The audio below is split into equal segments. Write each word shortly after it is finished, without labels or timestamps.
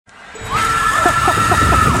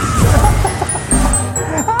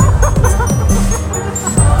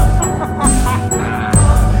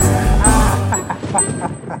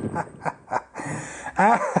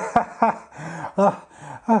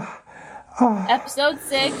Episode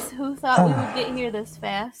 6. Who thought we would get here this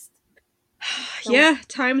fast? Yeah,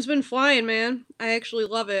 time's been flying, man. I actually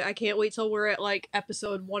love it. I can't wait till we're at like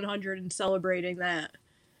episode 100 and celebrating that.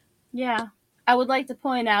 Yeah. I would like to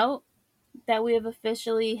point out that we have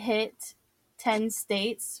officially hit 10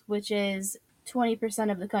 states, which is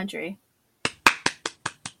 20% of the country.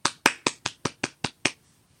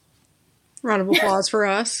 Round of applause for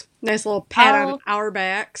us. Nice little pat on our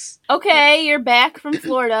backs. Okay, you're back from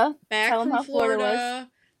Florida. Back Tell them from how Florida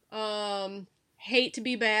was. Hate to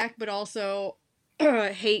be back, but also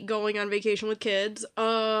hate going on vacation with kids.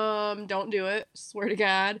 Don't do it. Swear to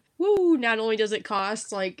God. Woo! Not only does it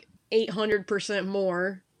cost like 800%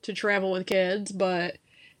 more to travel with kids, but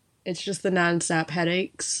it's just the nonstop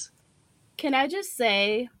headaches. Can I just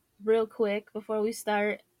say real quick before we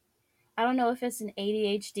start, I don't know if it's an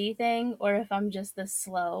ADHD thing or if I'm just this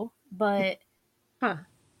slow, but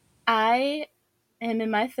I am in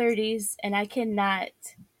my 30s and I cannot,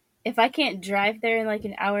 if I can't drive there in like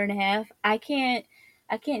an hour and a half, I can't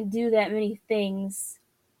do that many things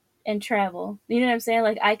and travel. You know what I'm saying?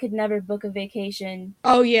 Like I could never book a vacation.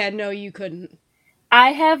 Oh yeah, no, you couldn't.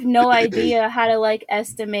 I have no idea how to like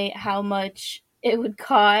estimate how much it would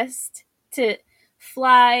cost to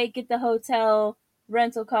fly, get the hotel,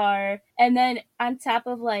 rental car, and then on top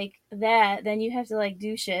of like that, then you have to like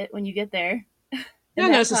do shit when you get there.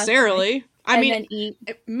 Not necessarily. I mean, then eat.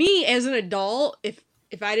 Me as an adult, if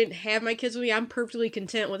I didn't have my kids with me, I'm perfectly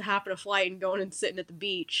content with hopping a flight and going and sitting at the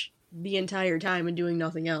beach the entire time and doing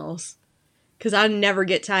nothing else. Because I never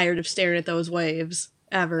get tired of staring at those waves,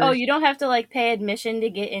 ever. Oh, you don't have to like pay admission to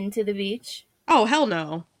get into the beach? Oh, hell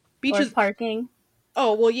no. Beaches or parking?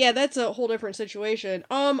 Oh, well, yeah, that's a whole different situation.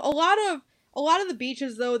 A lot of the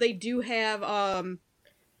beaches though, they do have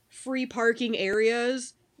free parking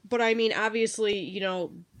areas, but I mean, obviously, you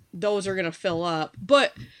know, those are gonna fill up.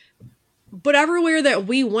 But everywhere that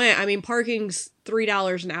we went, I mean, parking's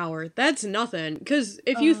 $3 an hour. That's nothing. Because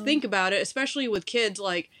if you think about it, especially with kids,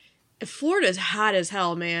 like, Florida's hot as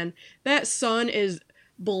hell, man. That sun is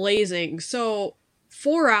blazing. So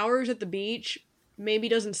 4 hours at the beach maybe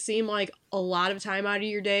doesn't seem like a lot of time out of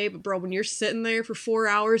your day, but bro, when you're sitting there for 4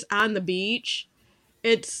 hours on the beach,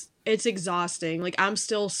 it's exhausting. Like, I'm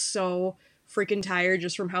still so freaking tired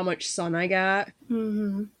just from how much sun I got.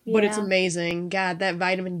 Mm-hmm. Yeah. But it's amazing. God, that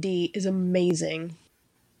vitamin D is amazing.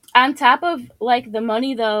 On top of like the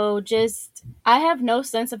money though, just I have no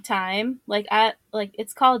sense of time. Like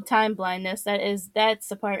it's called time blindness.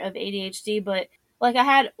 That's a part of ADHD, but like I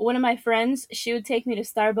had one of my friends, she would take me to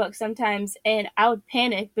Starbucks sometimes and I would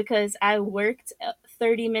panic because I worked a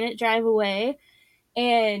 30-minute drive away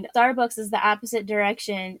and Starbucks is the opposite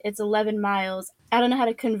direction. It's 11 miles. I don't know how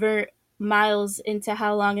to convert miles into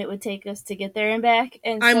how long it would take us to get there and back.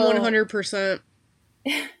 And I'm 100%.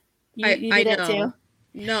 you do that too?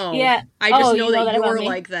 No. Yeah. I just know that you're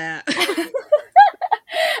like that.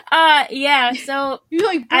 Yeah, so you're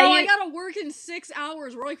like, bro, I gotta work in 6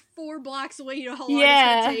 hours. We're like 4 blocks away. You know how long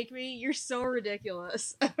it's gonna take me? You're so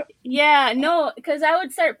ridiculous. Yeah, no, because I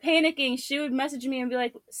would start panicking. She would message me and be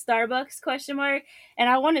like, Starbucks, ? And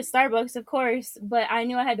I wanted Starbucks, of course, but I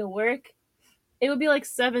knew I had to work. It would be like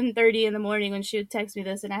 7:30 in the morning when she would text me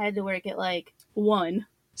this, and I had to work at like 1.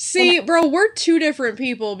 See, bro, we're two different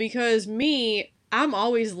people because I'm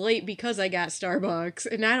always late because I got Starbucks,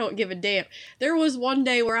 and I don't give a damn. There was one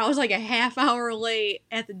day where I was like a half hour late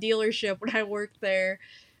at the dealership when I worked there.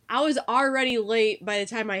 I was already late by the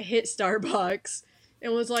time I hit Starbucks,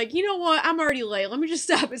 and was like, you know what, I'm already late. Let me just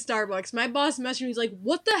stop at Starbucks. My boss messaged me, he's like,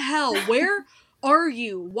 what the hell? Where are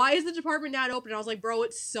you? Why is the department not open? I was like, bro,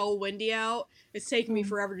 it's so windy out. It's taking me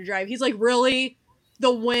forever to drive. He's like, really?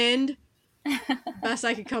 The wind? Best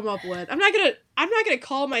I could come up with. I'm not gonna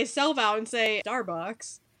call myself out and say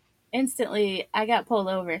Starbucks. Instantly, I got pulled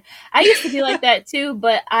over. I used to be like that too,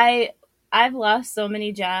 but I've lost so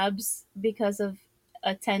many jobs because of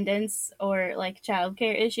attendance or like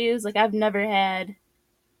childcare issues. Like I've never had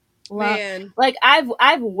Man. Like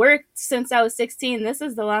I've worked since I was 16. This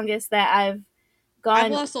is the longest that I've gone.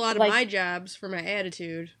 I've lost a lot of my jobs for my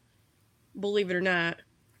attitude. Believe it or not.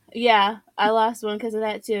 Yeah, I lost one because of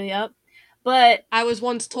that too. Yep. But I was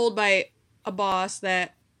once told by a boss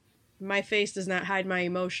that my face does not hide my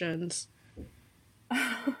emotions.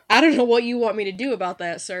 I don't know what you want me to do about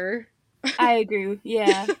that, sir. I agree.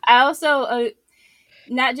 Yeah. I also,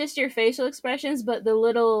 not just your facial expressions, but the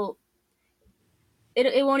little,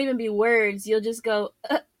 it won't even be words. You'll just go,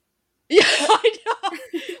 Yeah, I know.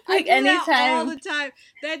 Like I do anytime. That all the time.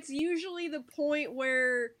 That's usually the point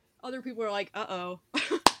where other people are like, uh-oh.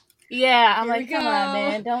 Yeah, I'm like, come on,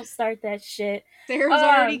 man, don't start that shit. Sarah's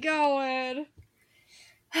already going.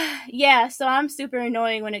 Yeah, so I'm super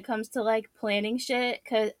annoying when it comes to like planning shit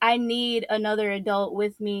because I need another adult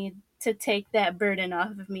with me to take that burden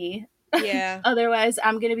off of me. Yeah. Otherwise,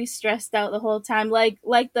 I'm gonna be stressed out the whole time, like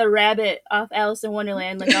the rabbit off Alice in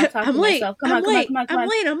Wonderland. Like I'll talk I'm to late. myself, "Come I'm on, come on, late. come on, come I'm on."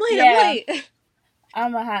 late. I'm late. I'm Yeah, late.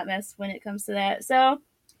 I'm a hot mess when it comes to that. So,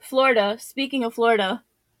 Florida. Speaking of Florida,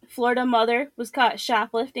 Florida mother was caught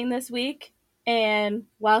shoplifting this week, and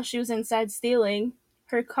while she was inside stealing,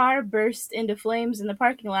 her car burst into flames in the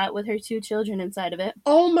parking lot with her 2 children inside of it.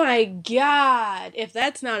 Oh my god. If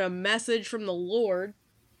that's not a message from the Lord,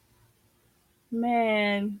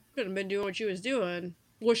 Man, couldn't have been doing what she was doing.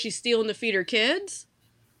 Was she stealing to feed her kids?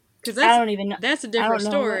 Because I don't even know. that's a I different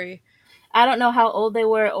don't know what. story. I don't know how old they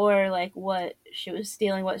were or like what she was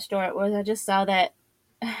stealing, what store it was. I just saw that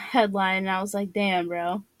headline and I was like, "Damn,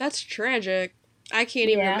 bro." That's tragic. I can't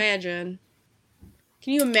even Yeah. imagine.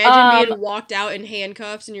 Can you imagine Um. being walked out in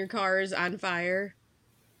handcuffs and your car is on fire?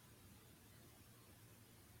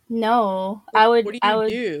 No, Like, I what would. do I you would.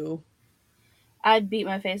 do? I'd beat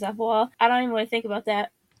my face off a wall. I don't even want to think about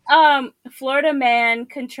that. Florida man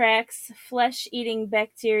contracts flesh-eating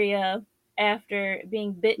bacteria after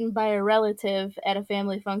being bitten by a relative at a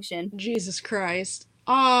family function. Jesus Christ.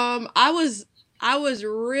 I was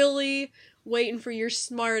really waiting for your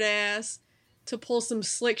smart ass to pull some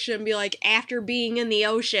slick shit and be like, after being in the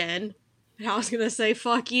ocean. And I was gonna say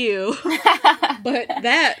fuck you. But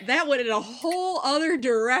that went in a whole other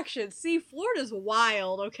direction. See, Florida's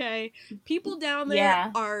wild, okay? People down there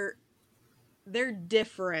Yeah, they're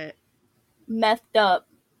different. methed up.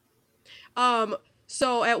 Um,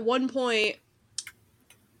 so at one point,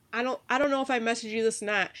 I don't know if I messaged you this or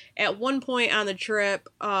not. At one point on the trip,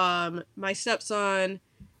 my stepson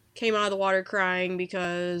came out of the water crying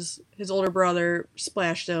because his older brother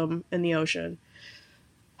splashed him in the ocean.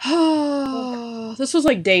 This was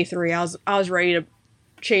like day 3. I was ready to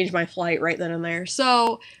change my flight right then and there.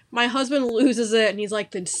 So my husband loses it and he's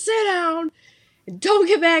like, then sit down and don't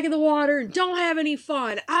get back in the water and don't have any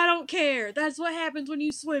fun. I don't care. That's what happens when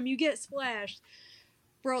you swim. You get splashed.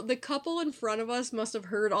 Bro, the couple in front of us must have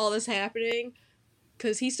heard all this happening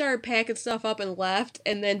because he started packing stuff up and left.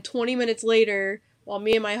 And then 20 minutes later, while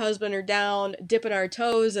me and my husband are down dipping our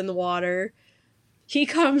toes in the water, he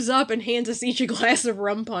comes up and hands us each a glass of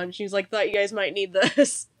rum punch. He's like, thought you guys might need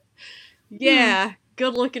this. Yeah,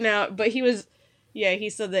 good looking out. But he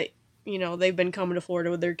said that, they've been coming to Florida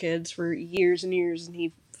with their kids for years and years, and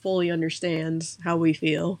he fully understands how we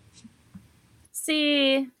feel.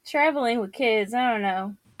 See, traveling with kids, I don't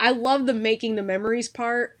know. I love the making the memories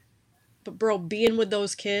part, but bro, being with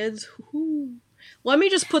those kids, whoo. Let me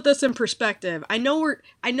just put this in perspective. I know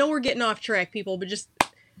we're getting off track, people, but just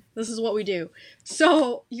this is what we do.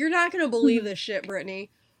 So, you're not going to believe this shit, Brittany.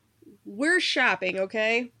 We're shopping,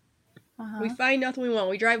 okay? We find nothing we want.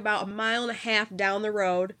 We drive about 1.5 miles down the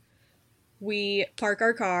road. We park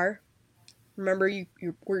our car. Remember,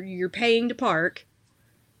 you're paying to park.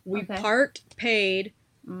 We parked, paid.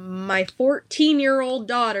 My 14-year-old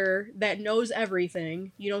daughter that knows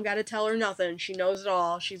everything. You don't got to tell her nothing. She knows it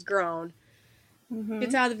all. She's grown.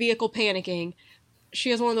 Gets out of the vehicle panicking. She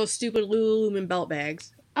has one of those stupid Lululemon belt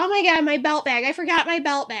bags. Oh my god, my belt bag. I forgot my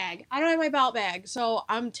belt bag. I don't have my belt bag. So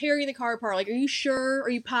I'm tearing the car apart. Like, are you sure? Are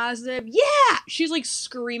you positive? Yeah! She's like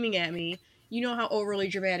screaming at me. You know how overly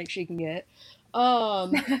dramatic she can get.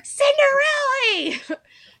 Cinderella!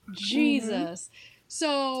 Jesus.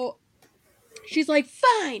 So she's like,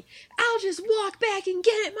 fine, I'll just walk back and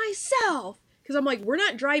get it myself. Because I'm like, we're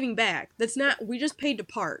not driving back. We just paid to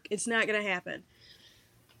park. It's not going to happen.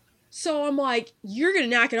 So I'm like, you're going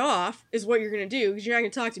to knock it off is what you're going to do because you're not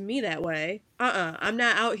going to talk to me that way. I'm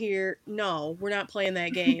not out here. No, we're not playing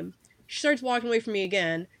that game. She starts walking away from me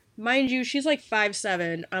again. Mind you, she's like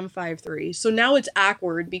 5'7", I'm 5'3". So now it's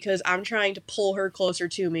awkward because I'm trying to pull her closer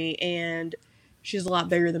to me and she's a lot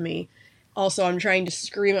bigger than me. Also, I'm trying to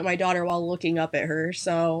scream at my daughter while looking up at her.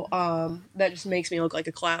 So that just makes me look like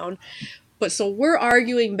a clown. But so we're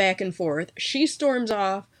arguing back and forth. She storms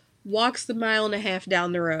off. Walks the 1.5 miles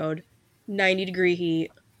down the road, 90-degree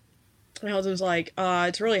heat. My husband's like,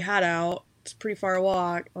 it's really hot out. It's a pretty far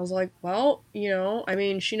walk. I was like, well,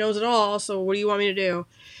 she knows it all, so what do you want me to do?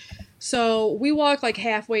 So we walk like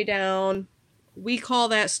halfway down. We call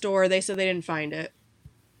that store. They said they didn't find it.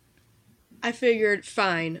 I figured,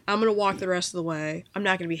 fine, I'm going to walk the rest of the way. I'm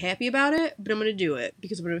not going to be happy about it, but I'm going to do it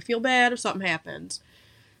because I'm going to feel bad if something happens.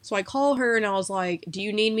 So I call her and I was like, do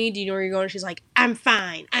you need me? Do you know where you're going? She's like, I'm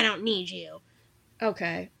fine. I don't need you.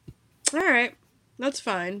 Okay. All right. That's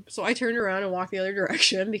fine. So I turned around and walked the other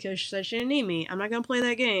direction because she said she didn't need me. I'm not going to play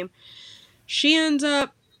that game. She ends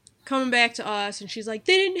up coming back to us, and she's like,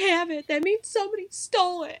 they didn't have it. That means somebody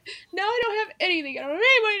stole it. Now I don't have anything. I don't have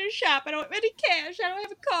any money to shop. I don't have any cash. I don't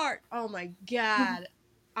have a card. Oh my God.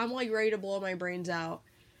 I'm like ready to blow my brains out.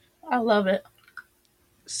 I love it.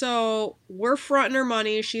 So we're fronting her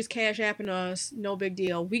money. She's cash apping us. No big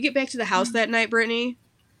deal. We get back to the house that night, Brittany.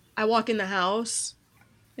 I walk in the house,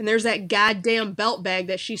 and there's that goddamn belt bag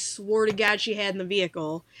that she swore to God she had in the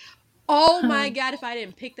vehicle. Oh my God, if I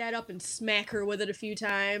didn't pick that up and smack her with it a few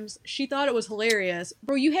times. She thought it was hilarious.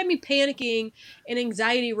 Bro, you had me panicking and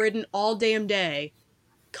anxiety-ridden all damn day.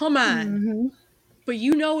 Come on. Mm-hmm. But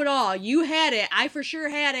you know it all. You had it. I for sure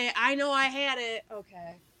had it. I know I had it.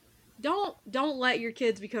 Okay. Don't let your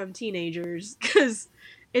kids become teenagers, because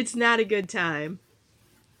it's not a good time.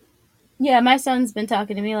 Yeah, my son's been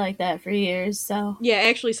talking to me like that for years, so. Yeah,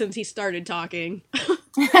 actually, since he started talking.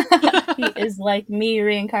 He is like me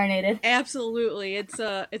reincarnated. Absolutely. It's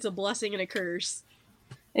a blessing and a curse.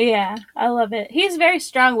 Yeah, I love it. He's very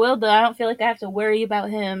strong-willed, though. I don't feel like I have to worry about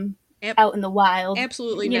him out in the wild.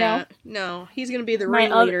 Absolutely you not. know? No, he's going to be the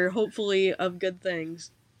ringleader, hopefully, of good things.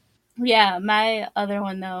 Yeah, my other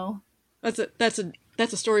one, though. That's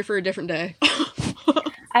a story for a different day.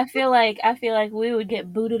 I feel like we would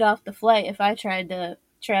get booted off the flight if I tried to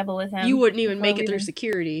travel with him. You wouldn't even make it through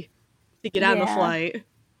security to get on the flight.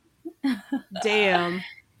 Damn.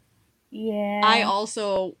 Yeah. I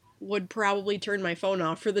also would probably turn my phone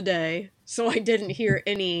off for the day, so I didn't hear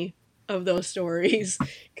any of those stories,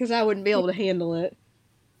 because I wouldn't be able to handle it.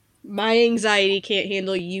 My anxiety can't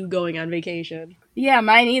handle you going on vacation. Yeah,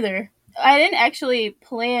 mine either. I didn't actually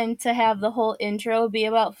plan to have the whole intro be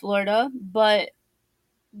about Florida, but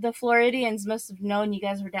the Floridians must have known you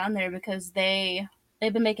guys were down there, because they've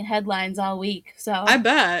been making headlines all week. So I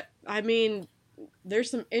bet. I mean,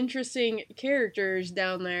 there's some interesting characters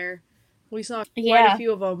down there. We saw quite a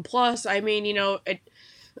few of them. Plus, I mean,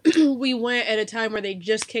 we went at a time where they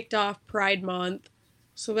just kicked off Pride Month,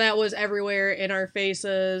 so that was everywhere in our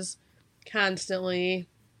faces, constantly.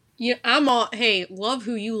 Yeah, hey, love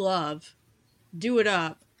who you love. Do it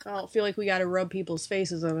up. I don't feel like we gotta rub people's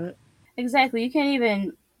faces on it. Exactly. You can't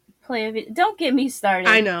even play a video. Don't get me started.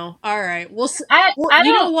 I know. All right. Well,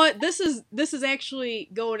 you know what? This is actually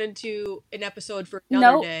going into an episode for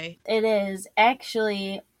another day. It is.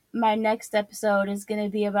 Actually, my next episode is going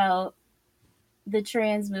to be about the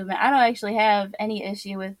trans movement. I don't actually have any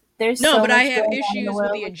issue with... but I have issues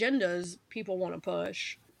with the agendas people want to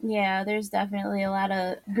push. Yeah, there's definitely a lot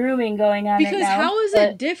of grooming going on right now. Because how is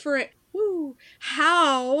it different? Woo,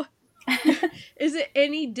 how is it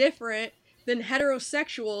any different than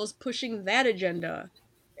heterosexuals pushing that agenda?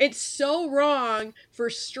 It's so wrong for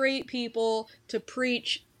straight people to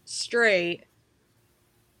preach straight,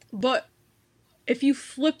 but if you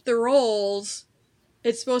flip the roles,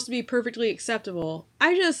 it's supposed to be perfectly acceptable.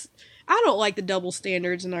 I don't like the double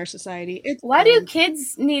standards in our society. Why do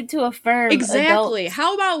kids need to affirm exactly adults?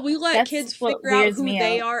 How about we let kids figure out who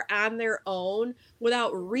they are on their own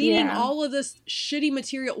without reading all of this shitty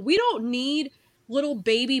material? We don't need little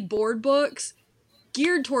baby board books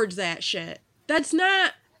geared towards that shit. That's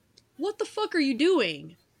not... What the fuck are you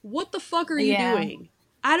doing? What the fuck are you doing?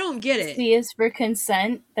 I don't get it. C is for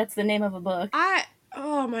consent. That's the name of a book.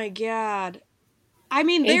 Oh my God. I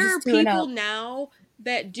mean, there are people now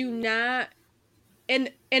that do not,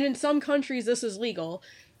 and in some countries this is legal,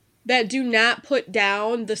 that do not put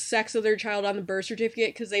down the sex of their child on the birth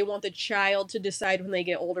certificate because they want the child to decide when they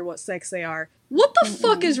get older what sex they are. What the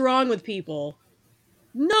fuck is wrong with people?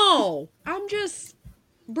 No.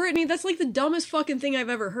 Brittany, that's like the dumbest fucking thing I've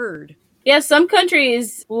ever heard. Yeah, some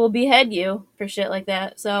countries will behead you for shit like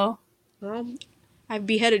that, so. Well, I've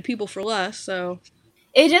beheaded people for less, so.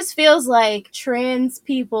 It just feels like trans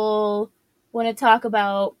people want to talk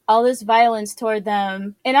about all this violence toward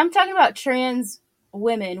them. And I'm talking about trans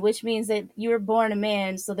women, which means that you were born a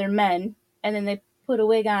man, so they're men, and then they put a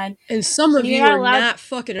wig on. And some of you are not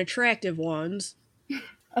fucking attractive ones.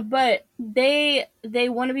 But they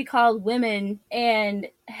want to be called women and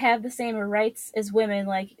have the same rights as women,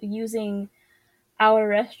 like using our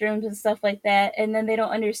restrooms and stuff like that. And then they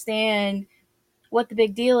don't understand what the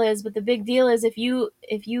big deal is. But the big deal is if you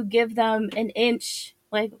give them an inch,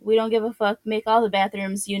 like, we don't give a fuck, make all the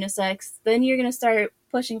bathrooms unisex, then you're gonna start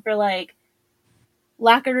pushing for like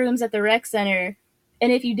locker rooms at the rec center.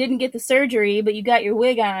 And if you didn't get the surgery but you got your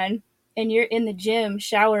wig on and you're in the gym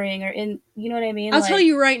showering, or in, you know what I mean? I'll tell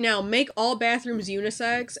you right now, make all bathrooms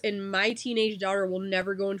unisex and my teenage daughter will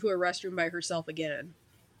never go into a restroom by herself again.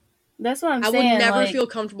 That's what I'm saying. I would never feel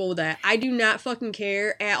comfortable with that. I do not fucking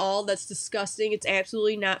care at all. That's disgusting. It's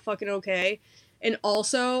absolutely not fucking okay. And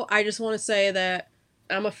also, I just want to say that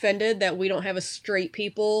I'm offended that we don't have a straight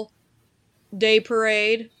people day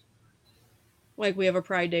parade like we have a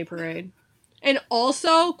Pride Day parade. And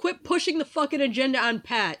also, quit pushing the fucking agenda on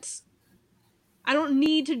pets. I don't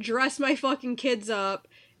need to dress my fucking kids up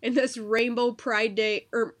in this rainbow Pride Day,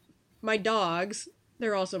 or my dogs.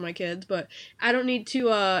 They're also my kids, but I don't need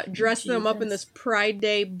to dress them up in this Pride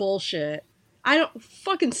Day bullshit. I don't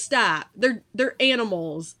fucking stop. They're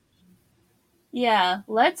animals. Yeah,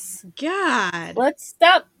 let's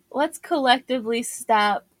stop. Let's collectively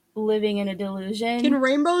stop living in a delusion. Can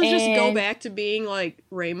rainbows just go back to being like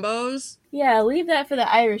rainbows? Yeah, leave that for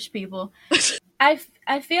the Irish people. I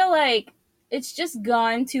feel like it's just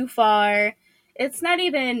gone too far. It's not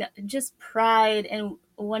even just pride and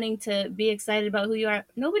wanting to be excited about who you are.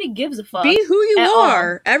 Nobody gives a fuck. Be who you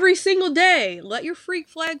are all. Every single day. Let your freak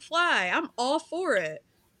flag fly. I'm all for it.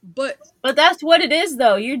 But that's what it is,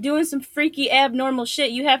 though. You're doing some freaky abnormal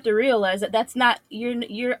shit. You have to realize that that's not,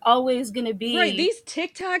 you're always gonna be right. These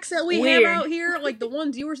TikToks that we weird. have out here, like the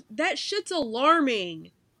ones that shit's alarming.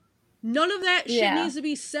 None of that shit needs to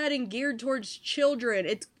be said and geared towards children.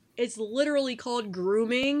 It's literally called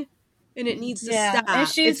grooming, and it needs to stop. And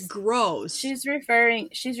it's gross. She's referring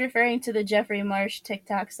to the Jeffrey Marsh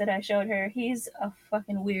TikToks that I showed her. He's a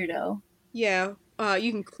fucking weirdo. Yeah.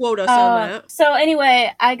 You can quote us on that. So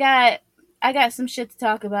anyway, I got some shit to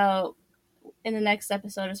talk about in the next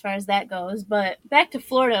episode as far as that goes. But back to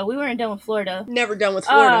Florida. We weren't done with Florida. Never done with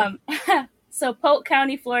Florida. So Polk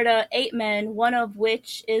County, Florida, 8 men, one of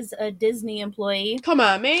which is a Disney employee. Come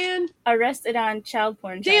on, man. Arrested on child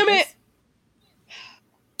porn charges. Damn it.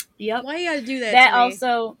 Yep. Why you gotta do that to me?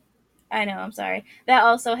 Also, I know, I'm sorry. That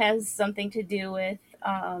also has something to do with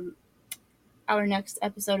our next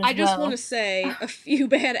episode as well. I just want to say, a few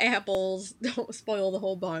bad apples don't spoil the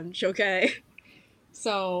whole bunch, okay?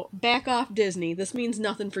 So, back off Disney. This means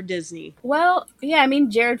nothing for Disney. Well, yeah, I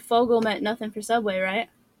mean, Jared Fogle meant nothing for Subway, right?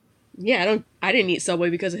 Yeah, I didn't eat Subway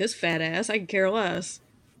because of his fat ass. I could care less.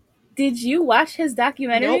 Did you watch his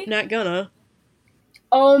documentary? Nope, not gonna.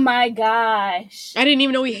 Oh my gosh. I didn't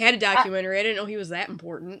even know he had a documentary. I didn't know he was that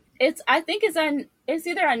important. I think it's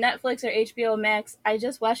either on Netflix or HBO Max. I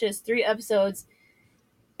just watched it. It's 3 episodes.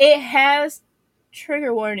 It has,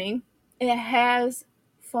 trigger warning, it has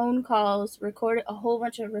phone calls, a whole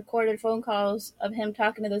bunch of recorded phone calls of him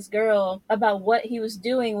talking to this girl about what he was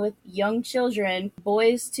doing with young children,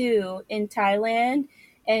 boys too, in Thailand.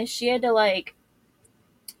 And she had to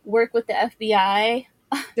work with the FBI.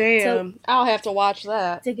 Damn. I'll have to watch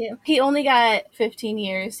that. He only got 15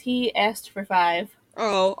 years. He asked for 5.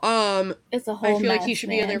 Oh, it's a whole I feel mess, like he should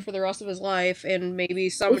be in there for the rest of his life, and maybe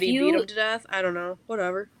somebody beat him to death. I don't know.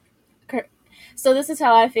 Whatever. So this is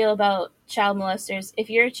how I feel about child molesters. If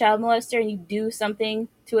you're a child molester and you do something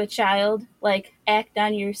to a child, like act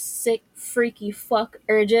on your sick, freaky fuck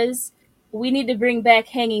urges, we need to bring back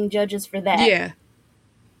hanging judges for that. Yeah.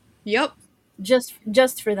 Yep.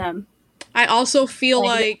 Just for them. I also feel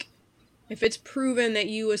like if it's proven that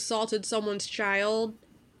you assaulted someone's child,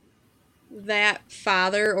 that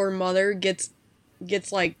father or mother gets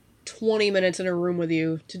 20 minutes in a room with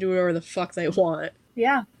you to do whatever the fuck they want.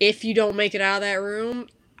 Yeah. If you don't make it out of that room,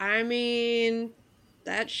 I mean,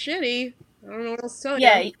 that's shitty. I don't know what else to tell you.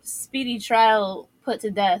 Yeah, speedy trial, put to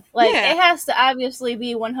death. It has to obviously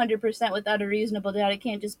be 100% without a reasonable doubt. It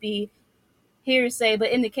can't just be hearsay.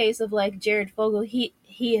 But in the case of Jared Fogle, he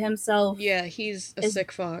himself, he's a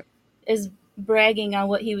sick fuck, is bragging on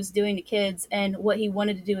what he was doing to kids and what he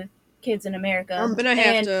wanted to do with kids in America. I'm gonna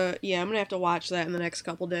have to watch that in the next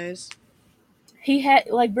couple days. He had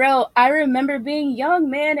bro, I remember being young,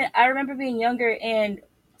 man, and I remember being younger and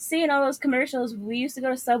seeing all those commercials. We used to go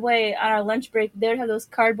to Subway on our lunch break. They would have those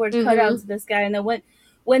cardboard cutouts of this guy, and then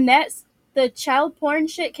when the child porn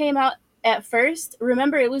shit came out at first,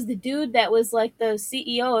 remember it was the dude that was the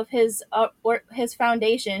CEO of his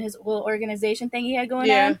foundation, his little organization thing he had going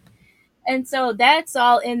on. And so that's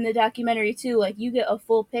all in the documentary too. You get a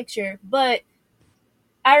full picture. But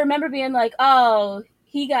I remember being oh,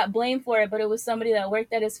 he got blamed for it, but it was somebody that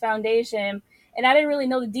worked at his foundation. And I didn't really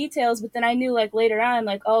know the details, but then I knew later on,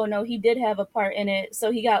 oh no, he did have a part in it.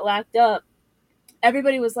 So he got locked up.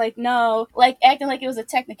 Everybody was no, acting like it was a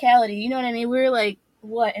technicality. You know what I mean? We were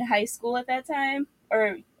what, in high school at that time?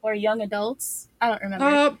 Or young adults? I don't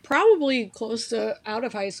remember. Probably close to out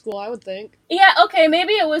of high school, I would think. Yeah, okay,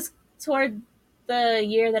 maybe it was toward the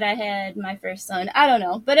year that I had my first son. I don't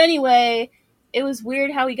know. But anyway, it was weird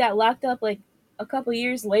how he got locked up a couple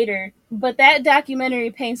years later. But that documentary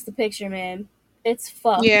paints the picture, man. It's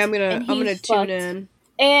fucked. Yeah, I'm gonna tune in.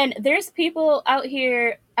 And there's people out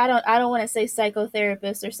I don't want to say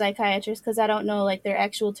psychotherapists or psychiatrists because I don't know like their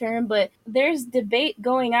actual term, but there's debate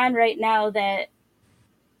going on right now that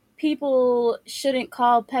people shouldn't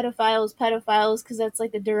call pedophiles because that's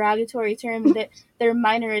like a derogatory term and that they're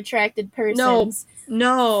minor attracted persons.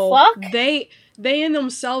 No. Fuck. They in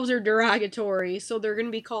themselves are derogatory, so they're gonna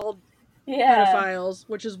be called Yeah. pedophiles,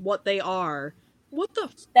 which is what they are. What the?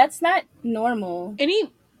 That's not normal.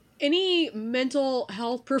 Any mental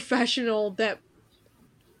health professional that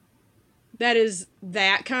is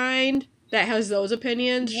that kind, that has those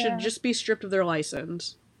opinions, should Yeah. just be stripped of their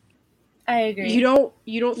license. I agree. You don't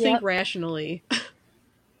Yep. think rationally.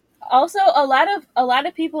 Also, a lot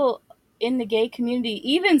of people in the gay community,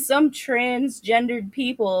 even some transgendered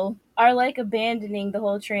people, are like abandoning the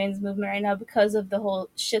whole trans movement right now because of the whole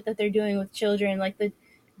shit that they're doing with children, like the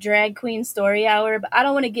drag queen story hour. But I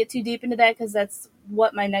don't want to get too deep into that because that's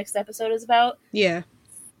what my next episode is about. Yeah.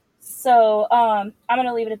 So I'm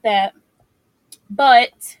gonna leave it at that.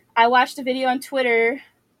 But I watched a video on Twitter,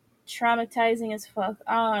 traumatizing as fuck.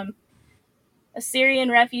 A Syrian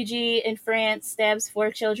refugee in France stabs 4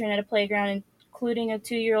 children at a playground, including a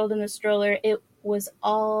 2-year-old in the stroller. It was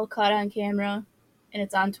all caught on camera, and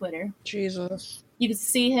it's on Twitter. Jesus. You can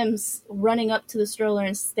see him running up to the stroller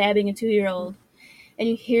and stabbing a 2-year-old, and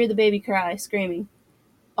you hear the baby cry, screaming.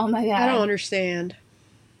 Oh my god. I don't understand.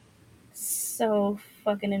 So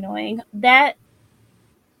fucking annoying. That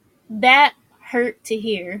hurt to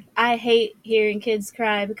hear. I hate hearing kids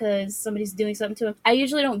cry because somebody's doing something to them. I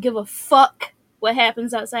usually don't give a fuck what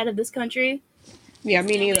happens outside of this country. Yeah,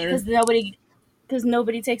 me neither. Because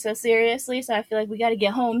nobody takes us seriously, so I feel like we got to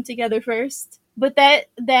get home together first. But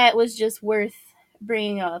that was just worth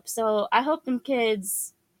bringing up. So I hope them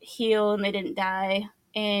kids heal and they didn't die,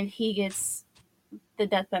 and he gets the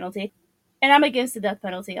death penalty. And I'm against the death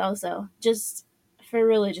penalty also, just for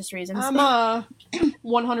religious reasons. I'm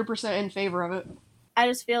 100% in favor of it. I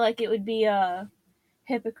just feel like it would be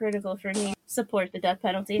hypocritical for me to support the death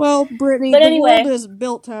penalty. Well, Brittany, but anyway, the world is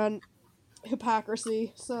built on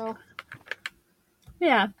hypocrisy, so...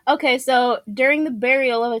 Yeah. Okay, so during the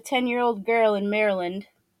burial of a 10-year-old girl in Maryland,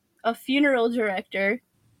 a funeral director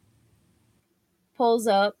pulls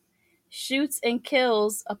up, shoots and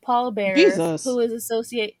kills a pallbearer Jesus. who is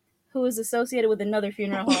associated with another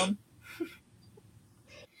funeral home.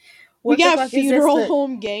 We got funeral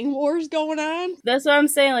home gang wars going on? That's what I'm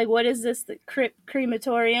saying. Like, what is this? The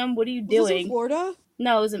crematorium? What are you doing? Was this in Florida?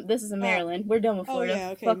 No, this is in Maryland. We're done with Florida. Oh, yeah,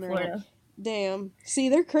 okay, Fuck Maryland. Florida. Damn. See,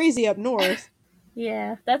 they're crazy up north.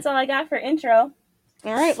 Yeah, that's all I got for intro.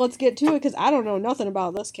 Alright, let's get to it, because I don't know nothing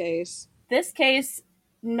about this case. This case,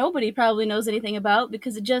 nobody probably knows anything about,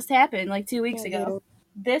 because it just happened, like 2 weeks ago.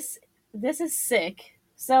 This is sick.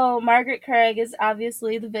 So, Margaret Craig is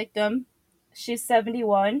obviously the victim. She's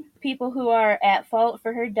 71. People who are at fault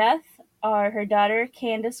for her death are her daughter,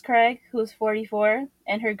 Candace Craig, who is 44,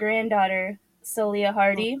 and her granddaughter, Celia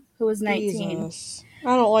Hardy, who is 19. Jesus.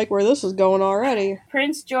 I don't like where this is going already.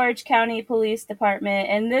 Prince George County Police Department,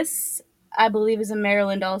 and this, I believe, is in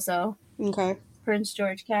Maryland also. Okay. Prince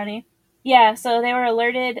George County. Yeah, so they were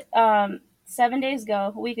alerted 7 days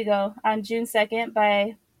ago, a week ago, on June 2nd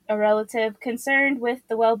by a relative concerned with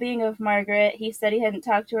the well-being of Margaret. He said he hadn't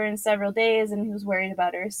talked to her in several days and he was worried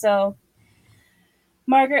about her. So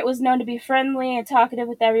Margaret was known to be friendly and talkative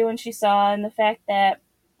with everyone she saw, and the fact that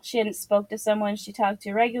she hadn't spoke to someone she talked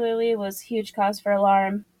to regularly was huge cause for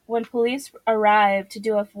alarm. When police arrived to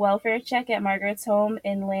do a welfare check at Margaret's home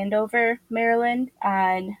in Landover, Maryland,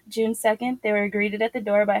 on June 2nd, they were greeted at the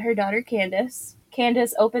door by her daughter, Candace.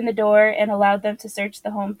 Candace opened the door and allowed them to search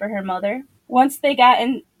the home for her mother. Once they got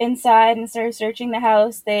inside and started searching the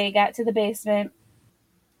house, they got to the basement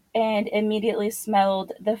and immediately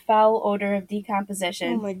smelled the foul odor of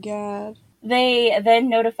decomposition. Oh my god. They then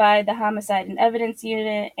notified the Homicide and Evidence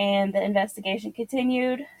Unit, and the investigation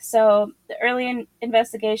continued. So the early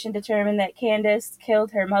investigation determined that Candace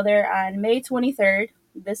killed her mother on May 23rd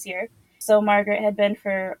this year. So Margaret had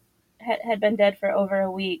been dead for over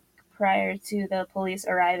a week prior to the police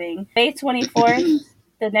arriving. May 24th,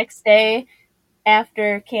 the next day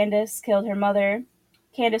after Candace killed her mother,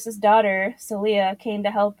 Candace's daughter, Celia, came to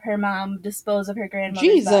help her mom dispose of her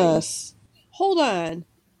grandmother's body. Hold on.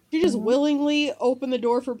 She just willingly opened the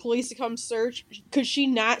door for police to come search. Could she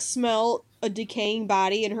not smell a decaying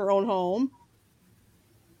body in her own home?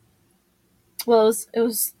 Well, it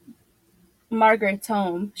was Margaret's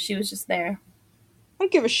home. She was just there. I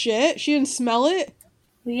don't give a shit. She didn't smell it?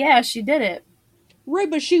 Well, yeah, she did it. Right,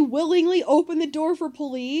 but she willingly opened the door for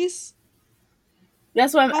police?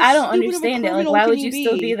 That's why I don't understand it. Like, why would you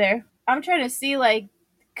still be there? I'm trying to see, like,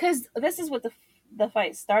 because this is what the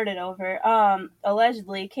fight started over.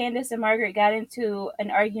 Allegedly, Candace and Margaret got into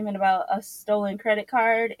an argument about a stolen credit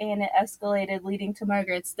card, and it escalated, leading to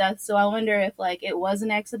Margaret's death. So I wonder if like it was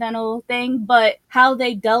an accidental thing, but how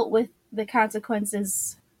they dealt with the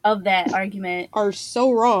consequences of that argument are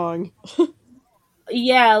so wrong.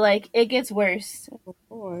 yeah, like it gets worse. Oh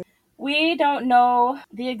boy. We don't know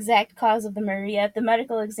the exact cause of the murder yet. The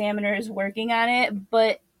medical examiner is working on it,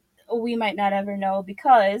 but we might not ever know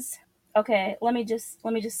because okay, let me just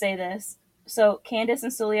say this. So Candace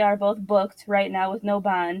and Celia are both booked right now with no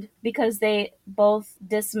bond because they both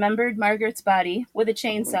dismembered Margaret's body with a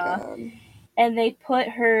chainsaw, Oh and they put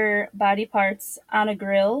her body parts on a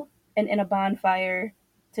grill and in a bonfire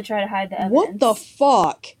to try to hide the what the evidence.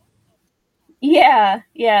 fuck? Yeah.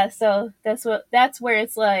 So that's where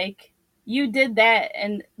it's like you did that,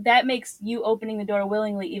 and that makes you opening the door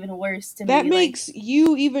willingly even worse to That me. Like, makes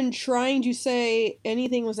you even trying to say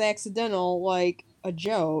anything was accidental like a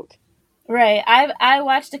joke. right. I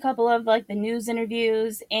watched a couple of like the news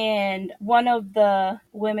interviews, and one of the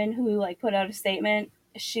women who like put out a statement,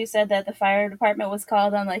 she said that the fire department was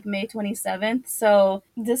called on like May 27th. So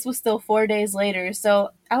this was still 4 days later. So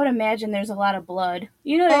I would imagine there's a lot of blood.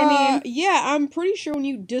 You know what I mean? Yeah, I'm pretty sure when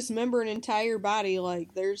you dismember an entire body,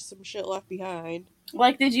 like, there's some shit left behind.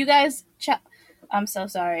 Like, did you guys I'm so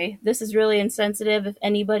sorry. This is really insensitive. If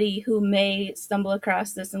anybody who may stumble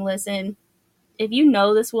across this and listen, if you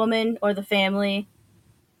know this woman or the family,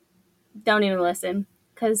 don't even listen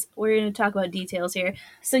because we're going to talk about details here.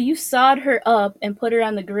 So you sawed her up and put her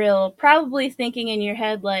on the grill, probably thinking in your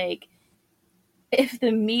head, like, if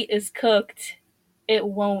the meat is cooked, it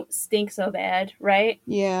won't stink so bad, right?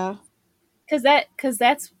 Yeah. Because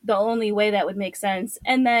that's the only way that would make sense.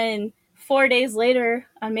 And then 4 days later,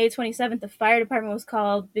 on May 27th, the fire department was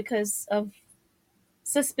called because of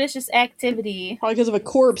suspicious activity Probably because of a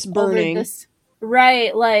corpse over burning. this.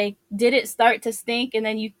 Right, like, did it start to stink and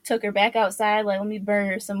then you took her back outside? Like, let me burn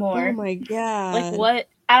her some Oh more. my Like, god. what?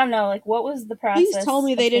 I don't know. Like, what was the Please tell process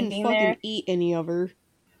me of they didn't thinking fucking there? eat any of her.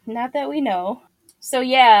 Not that we know. So,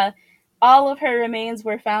 yeah, all of her remains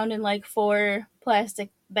were found in like 4 plastic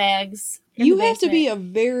bags in the You have to basement. be a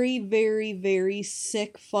very, very, very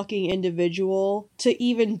sick fucking individual to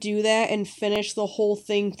even do that and finish the whole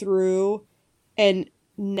thing through and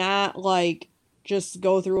not, like, just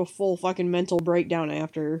go through a full fucking mental breakdown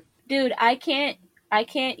after. Dude, I can't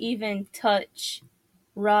even touch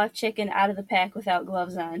raw chicken out of the pack without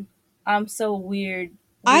gloves on. I'm so I weird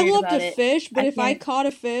love to about it. fish, but I if I can't. caught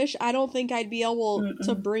a fish, I don't think I'd be able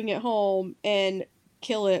to Mm-mm. bring it home and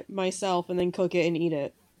kill it myself and then cook it and eat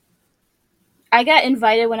it. I got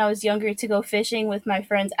invited when I was younger to go fishing with my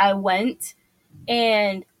friends. I went,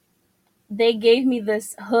 and they gave me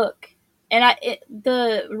this hook, and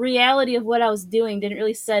the reality of what I was doing didn't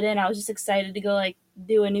really set in. I was just excited to go like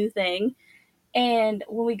do a new thing. And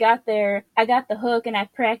when we got there, I got the hook and I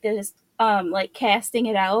practiced like casting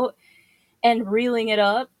it out and reeling it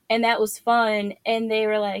up, and that was fun. And they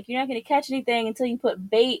were like, "You're not going to catch anything until you put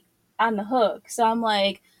bait on the hook." So I'm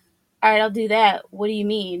like, "All right, I'll do that. What do you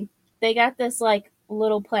mean?" They got this like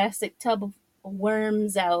little plastic tub of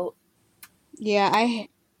worms out. Yeah,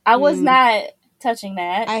 I was mm, not touching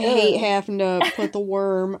that. I hate Ugh. having to put the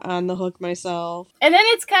worm on the hook myself. And then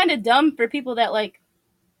it's kind of dumb for people that like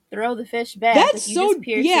throw the fish back. That's Like, you just so,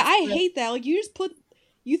 pierce yeah, its I lip. hate that. Like, you just put,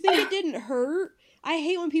 you think it didn't hurt? I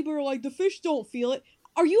hate when people are like, the fish don't feel it.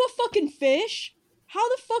 Are you a fucking fish? How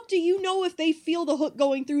the fuck do you know if they feel the hook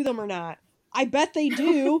going through them or not? I bet they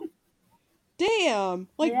do. Damn.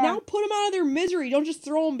 Like, Yeah. now put them out of their misery. Don't just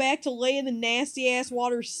throw them back to lay in the nasty ass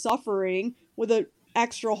water suffering with an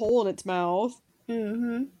extra hole in its mouth.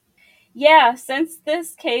 Mm-hmm. Yeah, since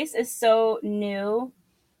this case is so new,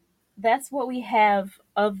 that's what we have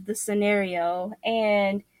of the scenario.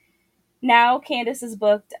 And now Candace is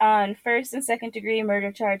booked on first and second degree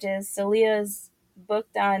murder charges. Celia's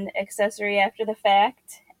booked on accessory after the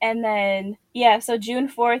fact. And then, yeah, so June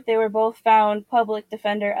 4th, they were both found public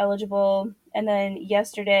defender eligible. And then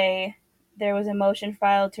yesterday, there was a motion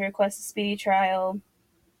filed to request a speedy trial.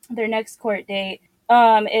 Their next court date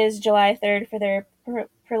is July 3rd for their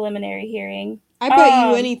preliminary hearing. I bet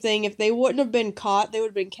you anything, if they wouldn't have been caught, they would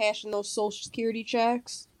have been cashing those social security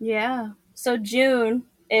checks. Yeah. So June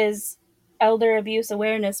is Elder Abuse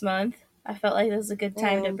Awareness Month. I felt like this was a good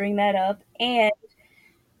time to Damn. bring that up. And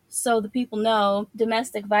so the people know,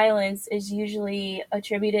 domestic violence is usually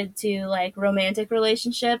attributed to like romantic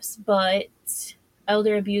relationships, but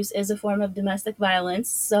elder abuse is a form of domestic violence.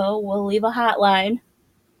 So we'll leave a hotline.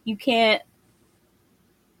 You can't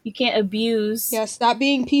abuse Yeah, stop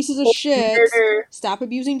being pieces of or shit. murder. Stop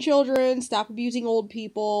abusing children. Stop abusing old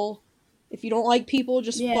people. If you don't like people,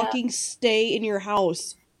 just Yeah, fucking stay in your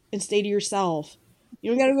house and stay to yourself. You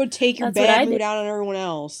don't gotta go take your that's what bad I did. mood out on everyone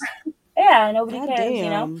else. Yeah, nobody God cares, you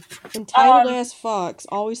know? damn. Entitled Um, ass fucks.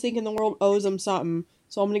 Always thinking the world owes them something.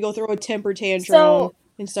 So I'm gonna go throw a temper tantrum so,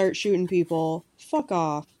 and start shooting people. Fuck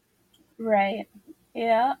off. right.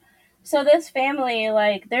 Yeah. So this family,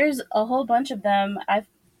 like, there's a whole bunch of them. I've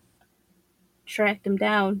tracked them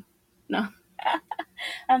down. No,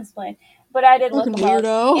 I'm just playing. But I did look Fucking them up, and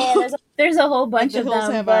weirdo. there's a whole Like bunch the of hills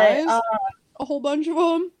them. have But eyes. A whole bunch of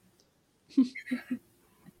them.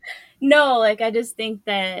 no, like I just think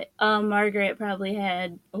that Margaret probably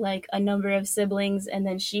had like a number of siblings, and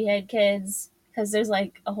then she had kids because there's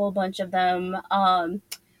like a whole bunch of them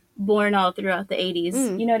born all throughout the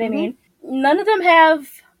 80s. You know what I Mm-hmm. mean? None of them have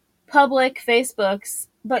public Facebooks,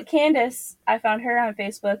 but Candace, I found her on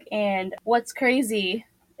Facebook, and what's crazy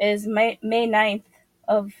is May 9th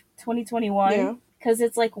of 2021, Yeah. because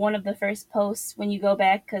it's like one of the first posts when you go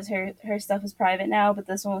back, because her stuff is private now, but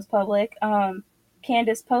this one was public.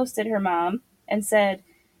 Candace posted her mom and said,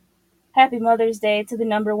 "Happy Mother's Day to the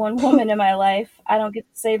number one woman in my life. I don't get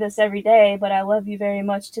to say this every day, but I love you very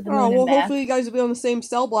much to the Oh, moon and well, back." hopefully you guys will be on the same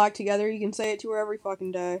cell block together. You can say it to her every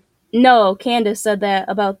fucking day. No, Candace said that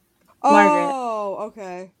about Margaret. Oh,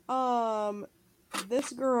 okay.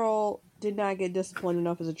 This girl did not get disciplined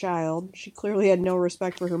enough as a child. She clearly had no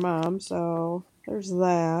respect for her mom, so there's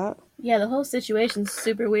that. Yeah, the whole situation's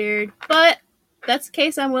super weird, but that's a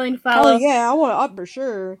case I'm willing to Hell follow. yeah, I want to up for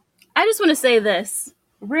sure. I just want to say this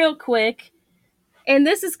real quick, and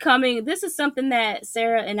this is something that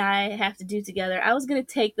Sarah and I have to do together. I was going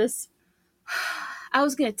to take this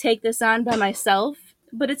on by myself,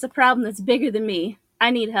 but it's a problem that's bigger than me. I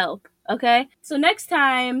need help, okay? So next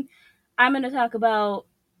time I'm going to talk about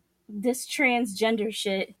this transgender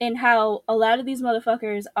shit and how a lot of these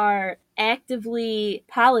motherfuckers are actively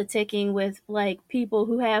politicking with like people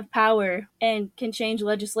who have power and can change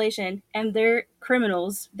legislation, and they're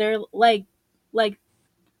criminals. They're like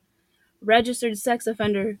registered sex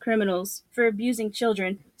offender criminals for abusing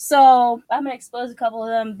children. So I'm gonna expose a couple of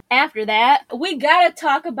them. After that, we gotta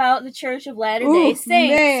talk about the Church of Latter-day Ooh, Saints.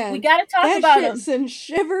 We man. gotta talk That about shit them. sends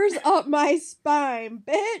shivers up my spine,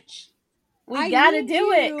 bitch. We I gotta need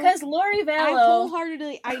do it, you. cause Lori I Vallow.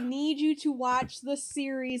 wholeheartedly, I need you to watch the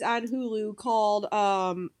series on Hulu called,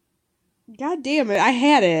 God damn it, I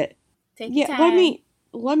had it. Take your Yeah, time.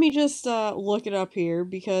 let me just look it up here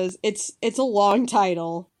because it's a long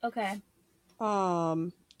title. Okay.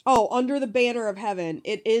 Oh, Under the Banner of Heaven.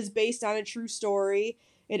 It is based on a true story.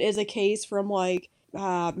 It is a case from like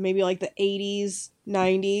maybe like the 80s,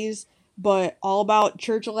 90s, but all about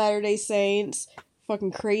Church of Latter-day Saints.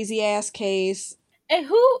 Fucking crazy ass case. And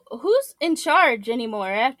who's in charge anymore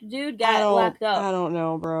after dude got locked up? I don't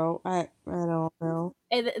know, bro. I don't know.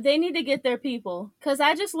 And they need to get their people, cuz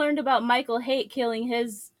I just learned about Michael Haight killing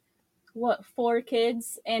his four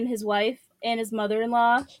kids and his wife and his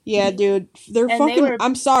mother-in-law, Yeah, dude, they're and they fucking. were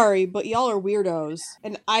I'm sorry, but y'all are weirdos,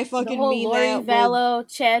 and I the fucking whole mean Lori that with Vallow,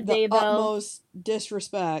 Chad the Daybell. utmost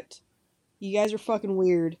disrespect. You guys are fucking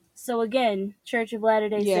weird. So again, Church of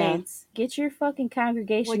Latter-day Yeah. Saints, get your fucking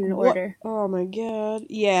congregation Like in what? order. Oh my god.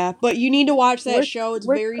 Yeah, but you need to watch that show. It's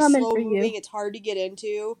We're very coming slow for moving. you. It's hard to get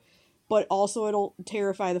into, but also it'll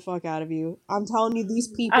terrify the fuck out of you. I'm telling you, these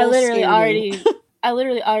I people literally scare me. already I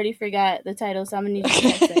literally already forgot the title, so I'm gonna need you to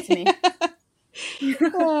text that to me.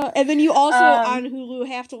 And then you also um, on Hulu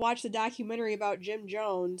have to watch the documentary about Jim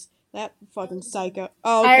Jones. That fucking psycho.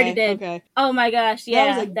 Oh, I already okay, did. okay. Oh my gosh, That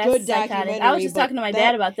was yeah, a good that's psychotic. I was documentary, just but talking to my dad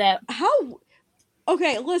that about that. how?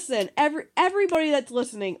 Okay, listen, everybody that's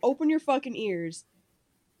listening, open your fucking ears,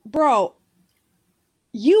 bro.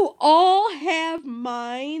 You all have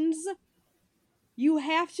minds. You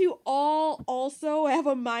have to all also have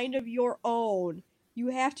a mind of your own. You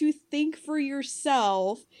have to think for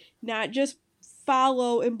yourself, not just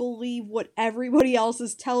follow and believe what everybody else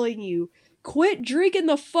is telling you. Quit drinking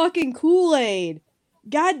the fucking Kool-Aid.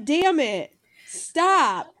 God damn it.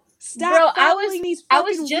 Stop. Bro, Stop following these I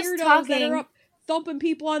was fucking just weirdos that are talking. up thumping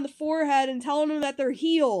people on the forehead and telling them that they're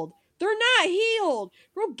healed. They're not healed.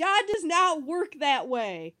 Bro, God does not work that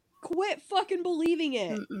way. Quit fucking believing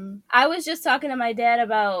it. I was just talking to my dad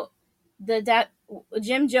about the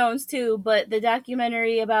Jim Jones too, but the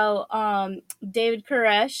documentary about David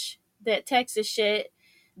Koresh, that Texas shit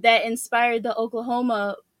that inspired the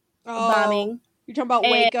Oklahoma Oh, bombing. you're talking about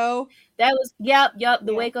And Waco? that was the Yeah.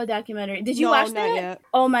 Waco documentary. Did you No, watch not that? yet.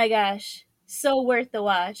 Oh my gosh, so worth the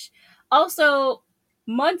watch. Also,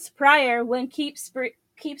 months prior, when Keep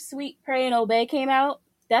Sweet Pray and Obey came out,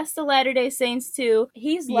 that's the Latter Day Saints too.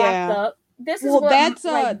 He's locked Yeah. up. This is Well, what that's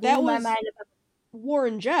like blew that my was mind.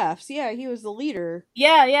 Warren Jeffs. Yeah, he was the leader.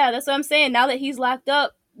 Yeah, that's what I'm saying. Now that he's locked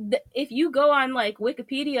up, if you go on like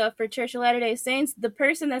Wikipedia for Church of Latter-day Saints, the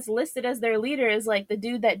person that's listed as their leader is like the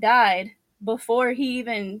dude that died before he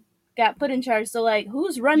even got put in charge. So like,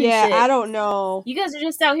 who's running shit? I don't know. You guys are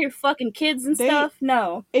just out here fucking kids and stuff?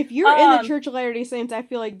 No. If you're in the Church of Latter-day Saints, I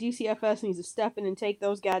feel like DCFS needs to step in and take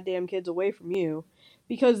those goddamn kids away from you.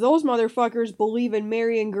 Because those motherfuckers believe in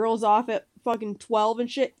marrying girls off at fucking 12 and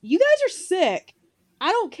shit. You guys are sick.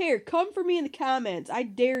 I don't care. Come for me in the comments. I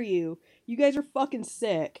dare you. You guys are fucking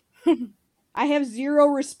sick. I have zero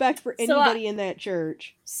respect for anybody in that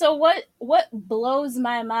church. So what blows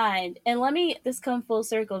my mind, and let me this come full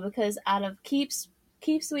circle, because out of Keep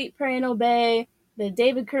Sweet, Pray and Obey, the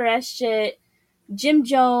David Koresh shit, Jim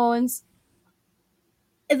Jones,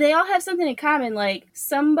 they all have something in common. Like,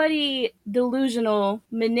 somebody delusional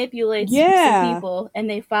manipulates some people and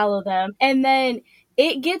they follow them, and then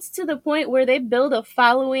it gets to the point where they build a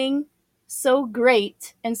following so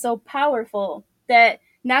great and so powerful that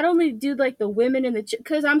not only do like the women in the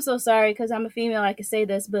because I'm so sorry, because I'm a female, I can say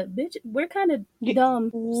this, but bitch, we're kind of dumb,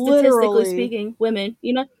 statistically speaking, women,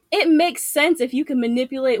 you know. It makes sense if you can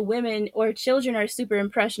manipulate women, or children are super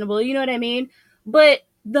impressionable, you know what I mean? But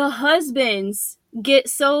the husbands get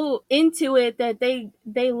so into it that they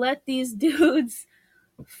let these dudes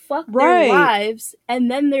fuck their wives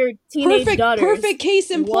and then their teenage daughters. Perfect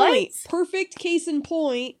case in point. Perfect case in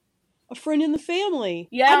point. A friend in the family.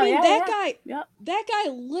 That guy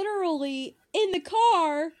literally in the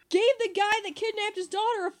car gave the guy that kidnapped his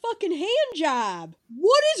daughter a fucking hand job.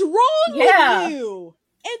 What is wrong with you?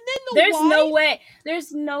 And then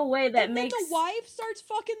there's no way that makes... Then the wife starts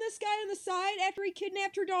fucking this guy on the side after he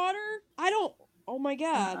kidnapped her daughter? Oh my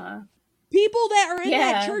god. People that are in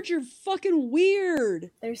that church are fucking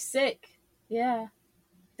weird. They're sick. Yeah.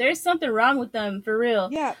 There's something wrong with them, for real.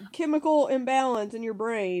 Yeah, chemical imbalance in your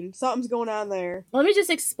brain. Something's going on there. Let me just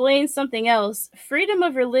explain something else. Freedom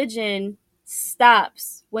of religion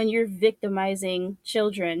stops when you're victimizing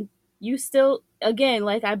children. You still, again,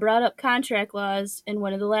 like I brought up contract laws in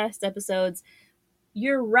one of the last episodes,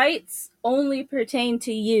 your rights only pertain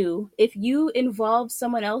to you. If you involve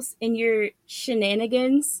someone else in your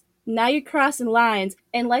shenanigans, now you're crossing lines.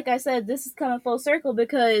 And like I said, this is coming full circle,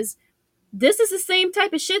 because this is the same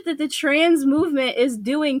type of shit that the trans movement is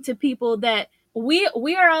doing to people, that we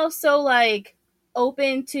are also like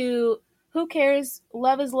open to, who cares,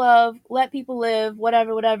 love is love, let people live,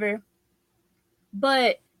 whatever.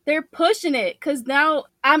 But they're pushing it, because now,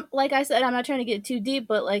 like I said, I'm not trying to get too deep,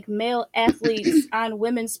 but like male athletes on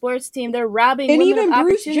women's sports team, they're robbing women of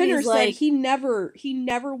opportunities. And even Bruce Jenner said he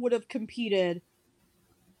never would have competed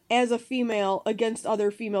as a female against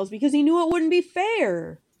other females, because he knew it wouldn't be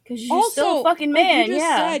fair. Because you're still a fucking man, like you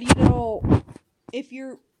just said, you know, if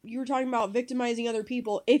you were talking about victimizing other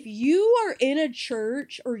people, if you are in a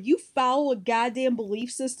church or you follow a goddamn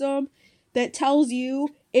belief system that tells you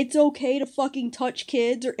it's okay to fucking touch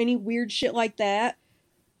kids or any weird shit like that,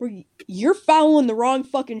 you're following the wrong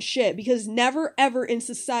fucking shit, because never ever in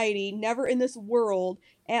society, never in this world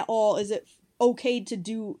at all is it okay to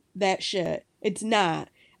do that shit. It's not.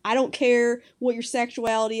 I don't care what your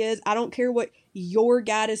sexuality is. I don't care what your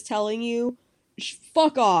God is telling you.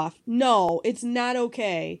 Fuck off. No, it's not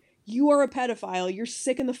okay. You are a pedophile. You're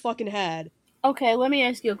sick in the fucking head. Okay, let me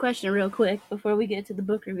ask you a question real quick before we get to the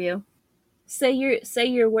book review. Say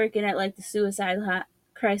you're working at like the suicide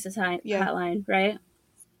crisis hotline, right?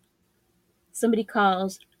 Somebody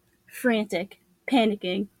calls, frantic,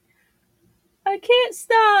 panicking. I can't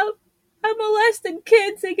stop. I'm molesting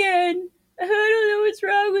kids again. I don't know what's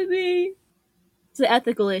wrong with me. It's an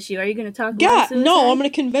ethical issue. Are you going to talk about suicide? No, I'm going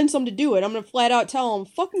to convince them to do it. I'm going to flat out tell them,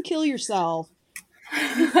 fucking kill yourself.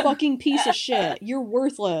 You fucking piece of shit. You're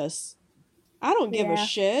worthless. I don't give a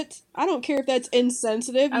shit. I don't care if that's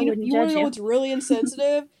insensitive. You want to know what's really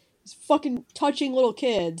insensitive? It's fucking touching little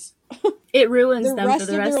kids. It ruins them for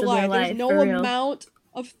the rest of their life. There's no amount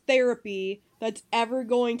of therapy that's ever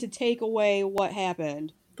going to take away what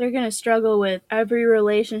happened. They're going to struggle with every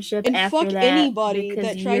relationship and after that. And fuck anybody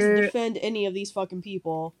that tries to defend any of these fucking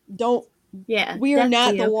people. We are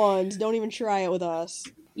not the ones. Don't even try it with us.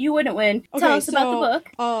 You wouldn't win. Okay, tell us about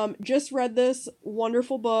the book. Just read this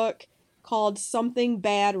wonderful book called Something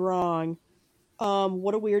Bad Wrong.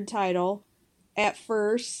 What a weird title. At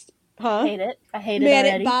first, I hate it already. Man,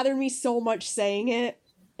 it bothered me so much saying it.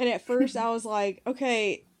 And at first I was like,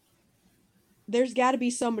 okay, there's got to be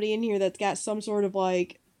somebody in here that's got some sort of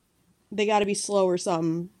like, they got to be slow or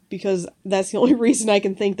something, because that's the only reason I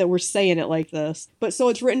can think that we're saying it like this. But so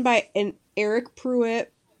it's written by Eric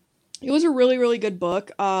Pruitt. It was a really, really good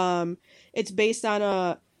book. It's based on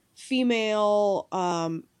a female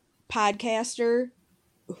podcaster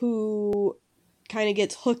who kind of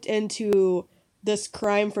gets hooked into this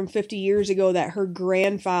crime from 50 years ago that her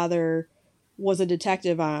grandfather was a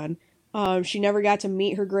detective on. She never got to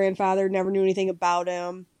meet her grandfather, never knew anything about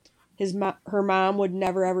him. Her mom would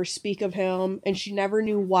never ever speak of him, and she never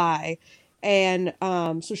knew why. And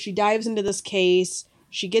so she dives into this case.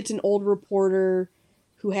 She gets an old reporter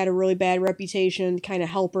who had a really bad reputation to kind of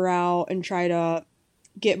help her out and try to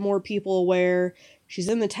get more people aware. She's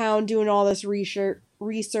in the town doing all this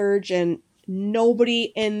research, and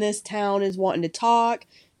nobody in this town is wanting to talk.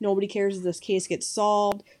 Nobody cares if this case gets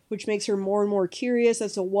solved, which makes her more and more curious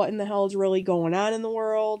as to what in the hell is really going on in the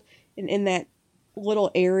world and in that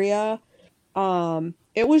little area.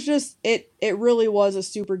 It was just, it really was a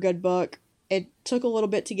super good book. It took a little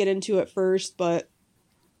bit to get into at first, but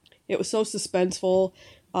it was so suspenseful.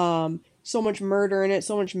 So much murder in it,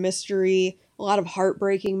 so much mystery, a lot of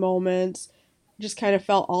heartbreaking moments. Just kind of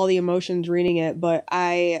felt all the emotions reading it, but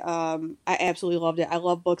I absolutely loved it. I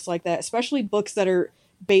love books like that, especially books that are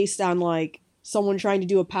based on like someone trying to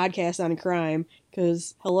do a podcast on a crime,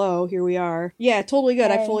 because hello, here we are. Yeah, totally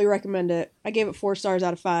good. I fully recommend it. I gave it 4 stars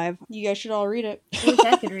out of 5. You guys should all read it. I wish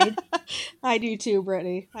I could read. I do too,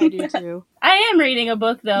 Brittany. I do too. I am reading a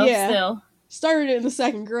book though, still. Started it in the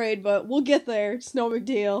 2nd grade, but we'll get there. It's no big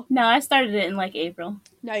deal. No, I started it in like April.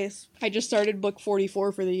 Nice. I just started book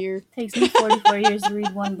 44 for the year. Takes me 44 years to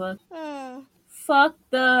read one book. Fuck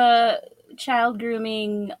the child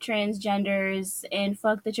grooming transgenders and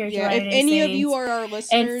fuck the Church of Latter-day If any Saints. of you are our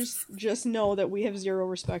listeners, just know that we have zero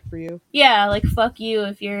respect for you. Yeah, like fuck you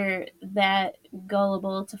if you're that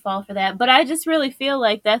gullible to fall for that. But I just really feel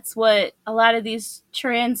like that's what a lot of these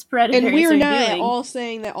trans predators are doing. And we're not all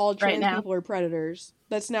saying that all trans people are predators.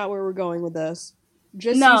 That's not where we're going with this.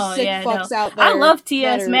 Just you sick fucks out there. I love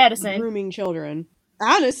T.S. Madison. Grooming children.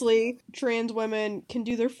 Honestly, trans women can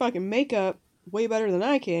do their fucking makeup way better than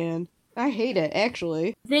I can. I hate it,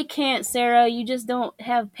 actually. They can't, Sarah. You just don't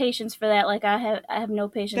have patience for that. Like I have no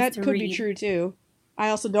patience to read. That could be true too. I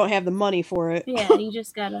also don't have the money for it. Yeah, you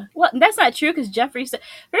just gotta. Well, that's not true because first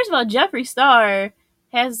of all, Jeffree Star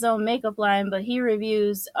has his own makeup line, but he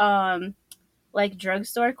reviews like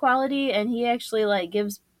drugstore quality, and he actually like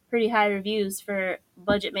gives pretty high reviews for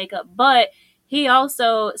budget makeup. But he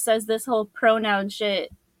also says this whole pronoun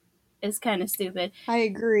shit is kind of stupid. I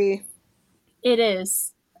agree. It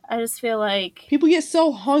is. I just feel like people get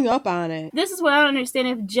so hung up on it. This is what I don't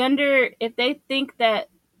understand. If they think that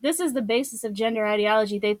this is the basis of gender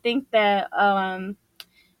ideology, they think that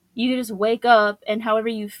you just wake up and however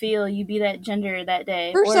you feel, you be that gender that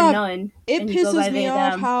day. First or off, none. It pisses me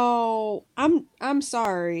off how I'm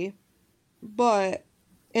sorry, but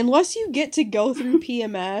unless you get to go through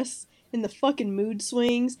PMS and the fucking mood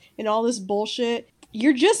swings and all this bullshit,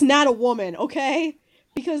 you're just not a woman, okay?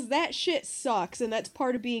 Because that shit sucks, and that's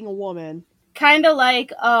part of being a woman. Kind of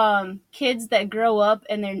like kids that grow up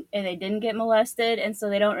and they didn't get molested, and so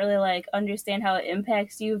they don't really like understand how it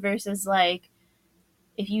impacts you. Versus like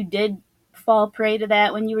if you did fall prey to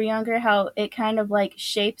that when you were younger, how it kind of like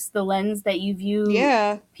shapes the lens that you view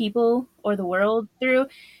people or the world through.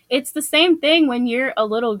 It's the same thing when you're a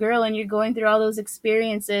little girl and you're going through all those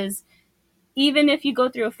experiences. Even if you go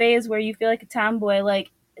through a phase where you feel like a tomboy,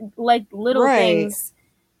 like little things.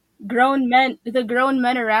 The grown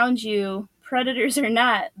men around you, predators or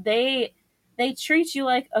not, they treat you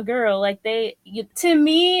like a girl. Like to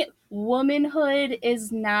me, womanhood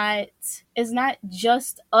is not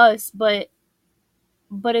just us, but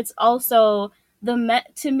it's also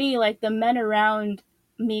to me, like the men around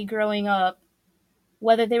me growing up,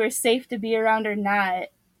 whether they were safe to be around or not,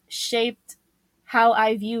 shaped how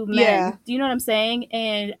I view men. Yeah. Do you know what I'm saying?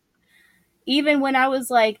 And even when I was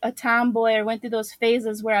like a tomboy or went through those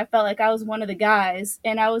phases where I felt like I was one of the guys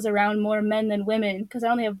and I was around more men than women, because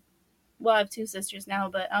I have 2 sisters now,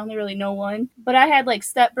 but I only really know one. But I had like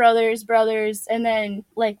stepbrothers, brothers, and then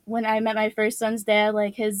like when I met my first son's dad,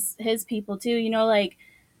 like his people too, you know, like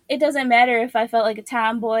it doesn't matter if I felt like a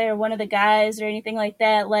tomboy or one of the guys or anything like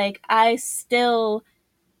that. Like I still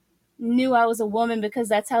knew I was a woman because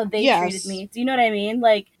that's how they treated me. Do you know what I mean?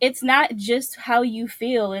 Like it's not just how you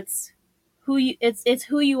feel, it's who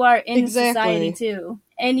you are in society too.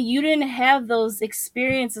 And you didn't have those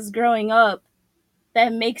experiences growing up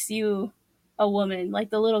that makes you a woman. Like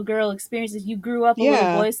the little girl experiences, you grew up a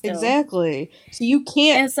little boy still. Exactly. So you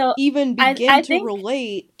can't even begin to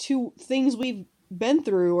relate to things we've been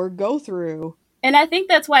through or go through. And I think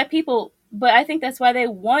that's why they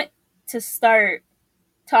want to start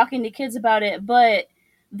talking to kids about it, but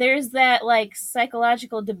there's that like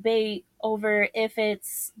psychological debate over if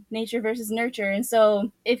it's nature versus nurture. And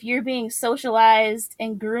so if you're being socialized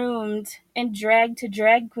and groomed and dragged to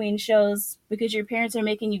drag queen shows because your parents are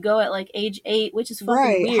making you go at like age 8, which is fucking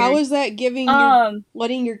Right. How weird. is that giving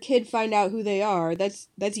letting your kid find out who they are? That's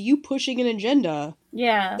you pushing an agenda.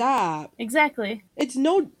 Yeah. Stop. Exactly. It's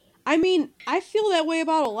no, I mean, I feel that way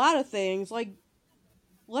about a lot of things. Like,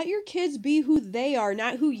 let your kids be who they are,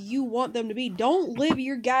 not who you want them to be. Don't live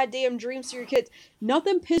your goddamn dreams to your kids.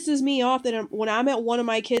 Nothing pisses me off than when I'm at one of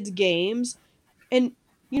my kids' games, and,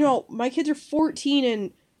 you know, my kids are 14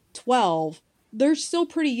 and 12. They're still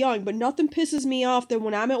pretty young, but nothing pisses me off than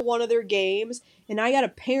when I'm at one of their games, and I got a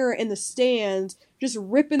parent in the stands just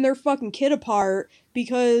ripping their fucking kid apart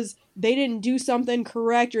because they didn't do something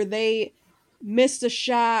correct or they missed a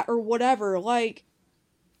shot or whatever. Like,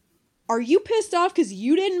 are you pissed off because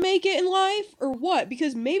you didn't make it in life or what?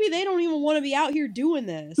 Because maybe they don't even want to be out here doing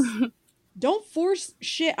this. Don't force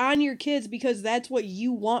shit on your kids because that's what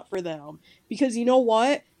you want for them. Because you know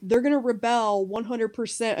what? They're going to rebel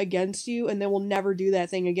 100% against you and they will never do that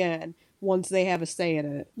thing again once they have a say in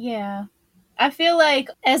it. Yeah. I feel like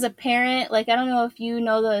as a parent, like, I don't know if you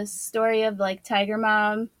know the story of like Tiger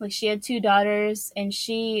Mom. Like, she had 2 daughters and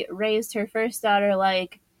she raised her first daughter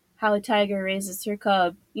like how a tiger raises her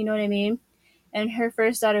cub. You know what I mean? And her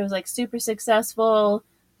first daughter was like super successful.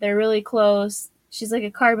 They're really close. She's like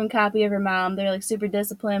a carbon copy of her mom. They're like super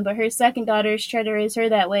disciplined. But her second daughter, she tried to raise her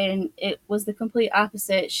that way and it was the complete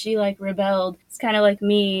opposite. She like rebelled. It's kind of like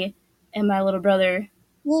me and my little brother.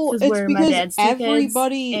 Well, it's we're my because dad's 2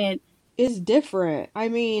 everybody kids, and is different. I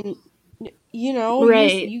mean, you know,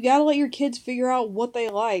 right. you gotta let your kids figure out what they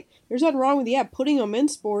like. There's nothing wrong with, putting them in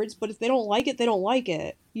sports, but if they don't like it, they don't like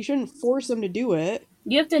it. You shouldn't force them to do it.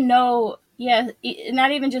 You have to know,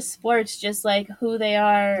 not even just sports, just like who they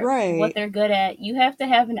are, right? What they're good at. You have to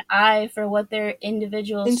have an eye for what their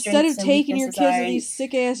individual Instead strengths of taking and your weaknesses kids are. to these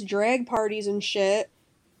sick-ass drag parties and shit,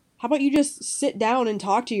 how about you just sit down and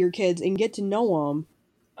talk to your kids and get to know them?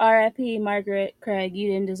 R.I.P. Margaret, Craig, you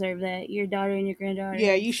didn't deserve that. Your daughter and your granddaughter.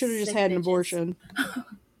 Yeah, you should have just had bitches. an abortion.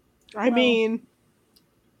 I mean,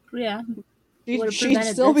 yeah, she'd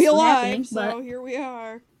still be alive, so but here we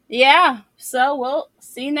are. Yeah, so we'll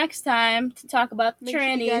see you next time to talk about Make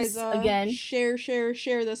trannies sure you guys, again.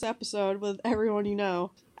 Share this episode with everyone you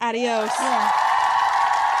know. Adios. Yeah.